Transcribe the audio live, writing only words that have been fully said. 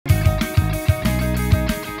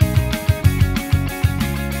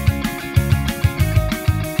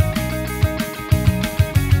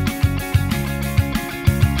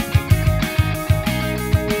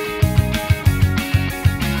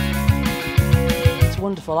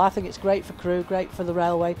wonderful. I think it's great for Crewe, great for the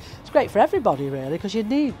railway. It's great for everybody really, because you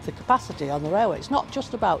need the capacity on the railway. It's not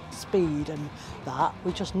just about speed and that,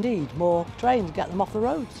 we just need more trains, get them off the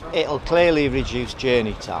roads. It'll clearly reduce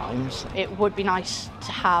journey times. It would be nice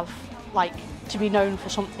to have, like, to be known for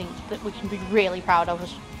something that we can be really proud of,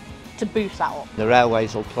 to boost that up. The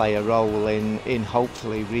railways will play a role in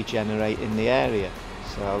hopefully regenerating the area.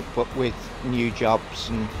 So, but with new jobs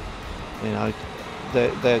and, you know,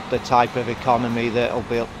 the type of economy that'll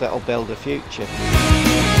build a future.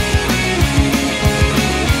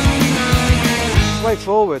 Way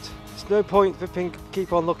forward. There's no point for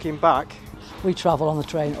keep on looking back. We travel on the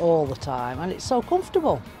train all the time and it's so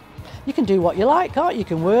comfortable. You can do what you like, can't you? You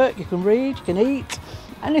can work, you can read, you can eat,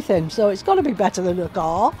 anything. So it's got to be better than a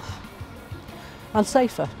car and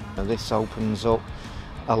safer. And this opens up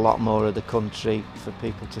a lot more of the country for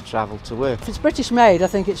people to travel to work. If it's British made, I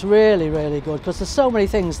think it's really, really good, because there's so many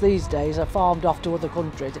things these days are farmed off to other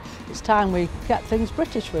countries. It's time we get things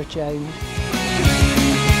British for a change.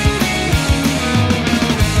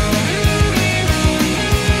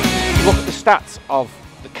 Look at the stats of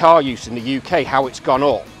the car use in the UK, how it's gone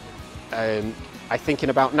up. I think in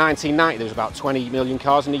about 1990 there was about 20 million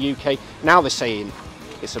cars in the UK. Now they're saying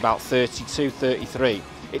it's about 32, 33.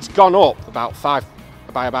 It's gone up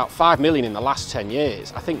by about 5 million in the last 10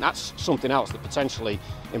 years. I think that's something else that potentially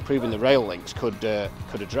improving the rail links could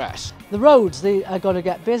address. The roads are going to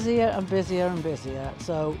get busier and busier and busier,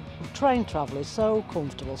 so train travel is so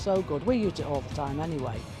comfortable, so good. We use it all the time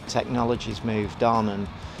anyway. Technology's moved on and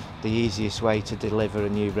the easiest way to deliver a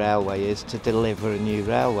new railway is to deliver a new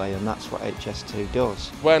railway, and that's what HS2 does.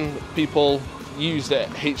 When people use the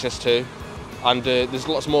HS2 and there's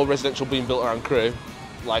lots more residential being built around Crewe,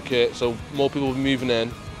 so more people will be moving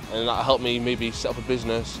in, and that'll help me maybe set up a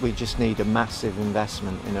business. We just need a massive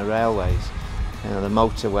investment in our railways. You know, the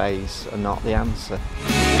motorways are not the answer.